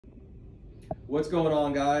What's going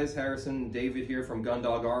on, guys? Harrison and David here from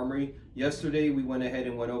Gundog Armory. Yesterday we went ahead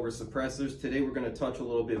and went over suppressors. Today we're going to touch a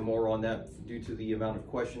little bit more on that due to the amount of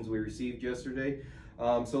questions we received yesterday.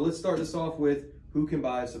 So let's start this off with who can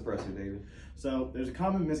buy a suppressor, David? So there's a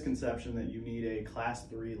common misconception that you need a Class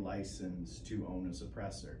 3 license to own a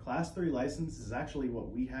suppressor. Class 3 license is actually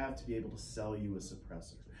what we have to be able to sell you a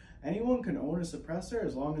suppressor. Anyone can own a suppressor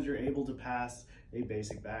as long as you're able to pass a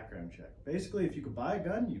basic background check. Basically, if you could buy a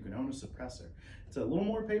gun, you can own a suppressor. It's a little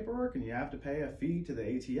more paperwork and you have to pay a fee to the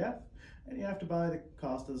ATF and you have to buy the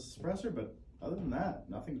cost of the suppressor, but other than that,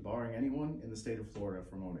 nothing's barring anyone in the state of Florida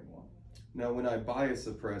from owning one. Now, when I buy a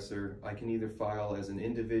suppressor, I can either file as an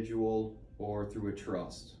individual or through a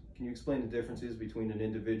trust. Can you explain the differences between an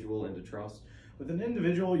individual and a trust? With an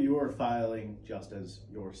individual, you are filing just as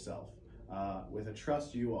yourself. With a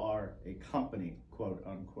trust, you are a company, quote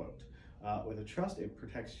unquote. With a trust, it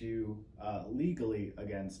protects you legally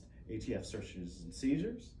against ATF searches and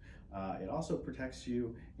seizures. It also protects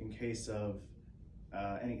you in case of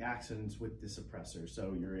any accidents with the suppressor.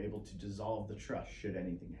 So you're able to dissolve the trust should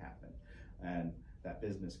anything happen. And that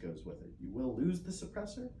business goes with it. You will lose the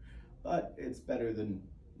suppressor, but it's better than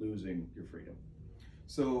losing your freedom.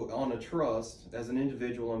 So on a trust, as an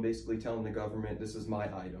individual, I'm basically telling the government this is my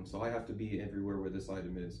item, so I have to be everywhere where this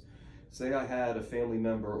item is. Say I had a family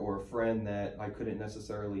member or a friend that I couldn't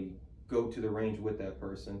necessarily go to the range with that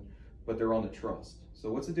person, but they're on the trust.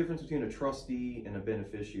 So what's the difference between a trustee and a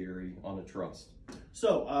beneficiary on a trust?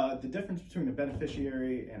 So the difference between a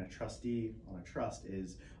beneficiary and a trustee on a trust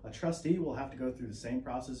is a trustee will have to go through the same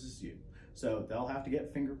process as you. So they'll have to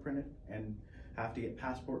get fingerprinted and have to get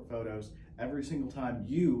passport photos every single time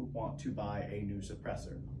you want to buy a new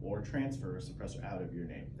suppressor or transfer a suppressor out of your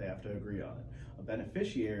name. They have to agree on it. A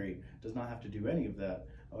beneficiary does not have to do any of that.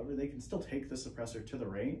 However, they can still take the suppressor to the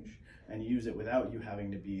range and use it without you having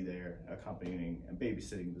to be there accompanying and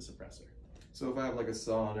babysitting the suppressor. So if I have like a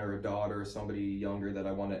son or a daughter or somebody younger that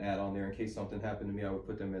I want to add on there in case something happened to me, I would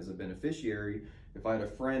put them as a beneficiary. If I had a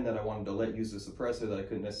friend that I wanted to let use the suppressor that I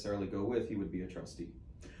couldn't necessarily go with, he would be a trustee.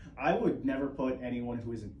 I would never put anyone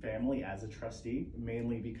who isn't family as a trustee,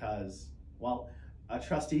 mainly because, well, a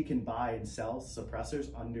trustee can buy and sell suppressors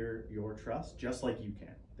under your trust, just like you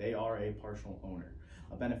can. They are a partial owner.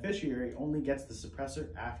 A beneficiary only gets the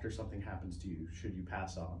suppressor after something happens to you, should you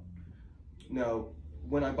pass on. Now,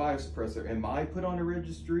 when I buy a suppressor, am I put on a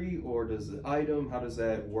registry or does the item, how does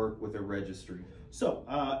that work with a registry? So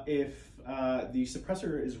if the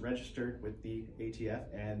suppressor is registered with the ATF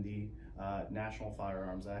and the National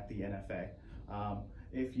Firearms Act, the NFA,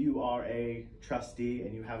 if you are a trustee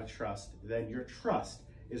and you have a trust, then your trust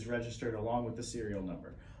is registered along with the serial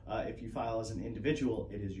number. If you file as an individual,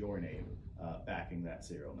 it is your name backing that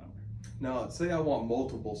serial number. Now, say I want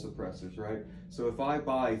multiple suppressors, right? So if I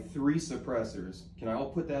buy 3 suppressors, can I all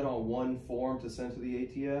put that on one form to send to the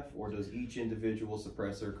ATF, or does each individual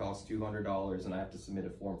suppressor cost $200 and I have to submit a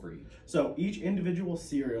form for each? So each individual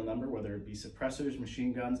serial number, whether it be suppressors,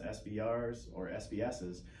 machine guns, SBRs, or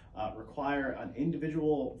SBSs, require an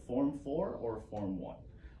individual Form 4 or Form 1.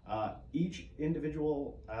 Each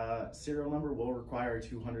individual serial number will require a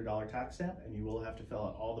 $200 tax stamp, and you will have to fill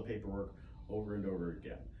out all the paperwork over and over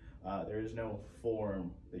again. There is no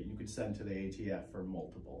form that you could send to the ATF for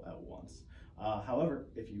multiple at once. However,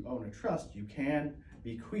 if you own a trust, you can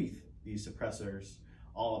bequeath these suppressors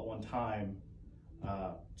all at one time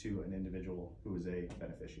to an individual who is a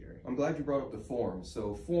beneficiary. I'm glad you brought up the forms.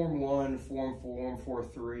 So Form 1, Form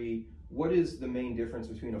 3, what is the main difference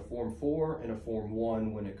between a Form 4 and a Form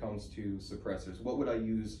 1 when it comes to suppressors? What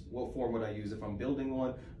form would I use if I'm building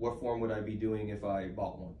one? What form would I be doing if I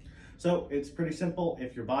bought one? So it's pretty simple.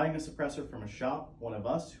 If you're buying a suppressor from a shop, one of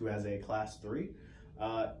us who has a Class 3,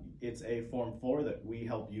 it's a Form 4 that we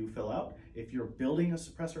help you fill out. If you're building a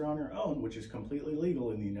suppressor on your own, which is completely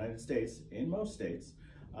legal in the United States, in most states,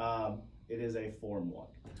 it is a Form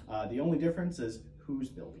 1. The only difference is who's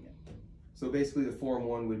building it. So basically the Form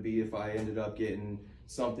 1 would be if I ended up getting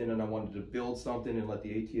something and I wanted to build something and let the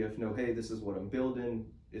ATF know, hey, this is what I'm building.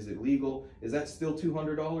 Is it legal? Is that still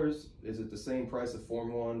 $200? Is it the same price of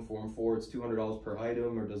Form 1, Form 4? It's $200 per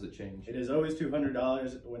item, or does it change? It is always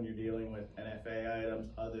 $200 when you're dealing with NFA items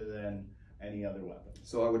other than any other weapon.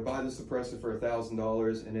 So I would buy the suppressor for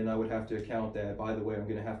 $1,000, and then I would have to account that, by the way, I'm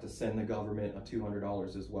going to have to send the government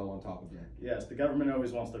 $200 as well on top of that. Yes, the government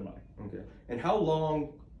always wants their money. Okay. And how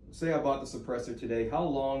long, say I bought the suppressor today, how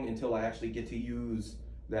long until I actually get to use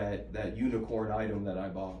that unicorn item that I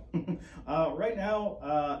bought? Right now,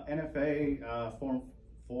 NFA Form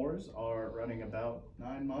 4s are running about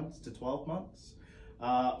 9 months to 12 months.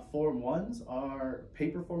 Form 1s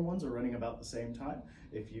paper Form 1s are running about the same time.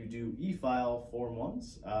 If you do e-file Form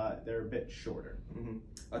 1s, they're a bit shorter.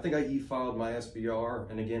 I think I e-filed my SBR,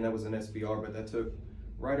 and again, that was an SBR, but that took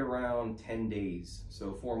right around 10 days.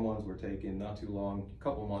 So Form 1s were taken not too long, a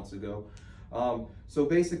couple months ago. So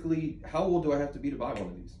basically, how old do I have to be to buy one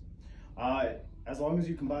of these? As long as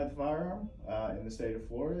you can buy the firearm in the state of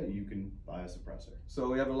Florida, you can buy a suppressor. So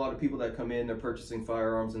we have a lot of people that come in, they're purchasing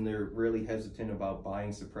firearms, and they're really hesitant about buying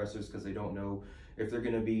suppressors because they don't know if they're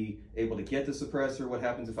going to be able to get the suppressor. What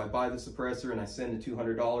happens if I buy the suppressor and I send the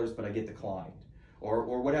 $200 but I get declined?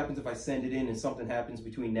 Or what happens if I send it in and something happens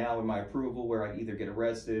between now and my approval where I either get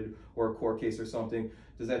arrested or a court case or something?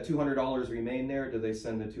 Does that $200 remain there? Do they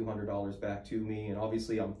send the $200 back to me? And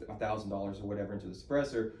obviously I'm $1,000 or whatever into the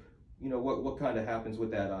suppressor. You know, what kind of happens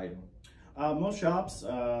with that item? Most shops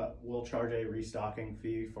will charge a restocking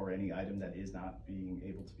fee for any item that is not being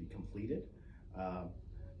able to be completed.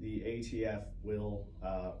 The ATF will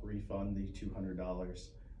refund the $200.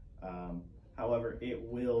 However, it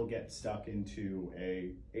will get stuck into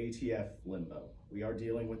a ATF limbo. We are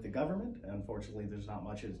dealing with the government. Unfortunately, there's not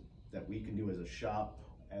much that we can do as a shop,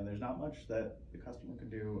 and there's not much that the customer can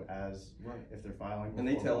do as if they're filing. And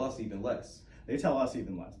they tell us even less. They tell us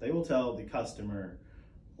even less. They will tell the customer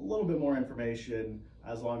a little bit more information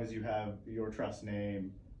as long as you have your trust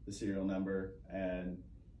name, the serial number, and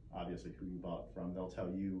obviously who you bought from. They'll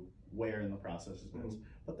tell you where in the process it is,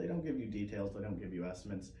 but they don't give you details, they don't give you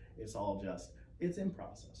estimates. It's all just, it's in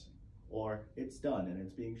processing, or it's done and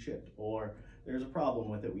it's being shipped, or there's a problem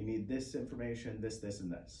with it, we need this information, this,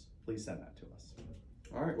 and this. Please send that to us.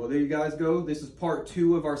 All right, well, there you guys go. This is part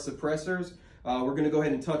 2 of our suppressors. We're going to go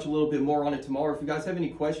ahead and touch a little bit more on it tomorrow. If you guys have any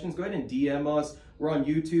questions, go ahead and DM us. We're on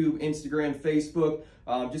YouTube, Instagram, Facebook.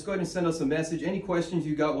 Just go ahead and send us a message. Any questions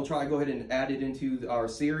you got, we'll try to go ahead and add it into our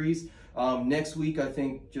series. Next week, I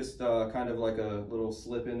think just kind of like a little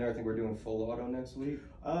slip in there. I think we're doing full auto next week.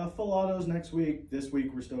 Full autos next week. This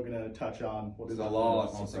week, we're still going to touch on there's a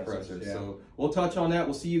lot on suppressors. Yeah. So we'll touch on that.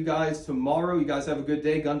 We'll see you guys tomorrow. You guys have a good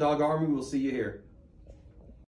day. Gun Dog Army, we'll see you here.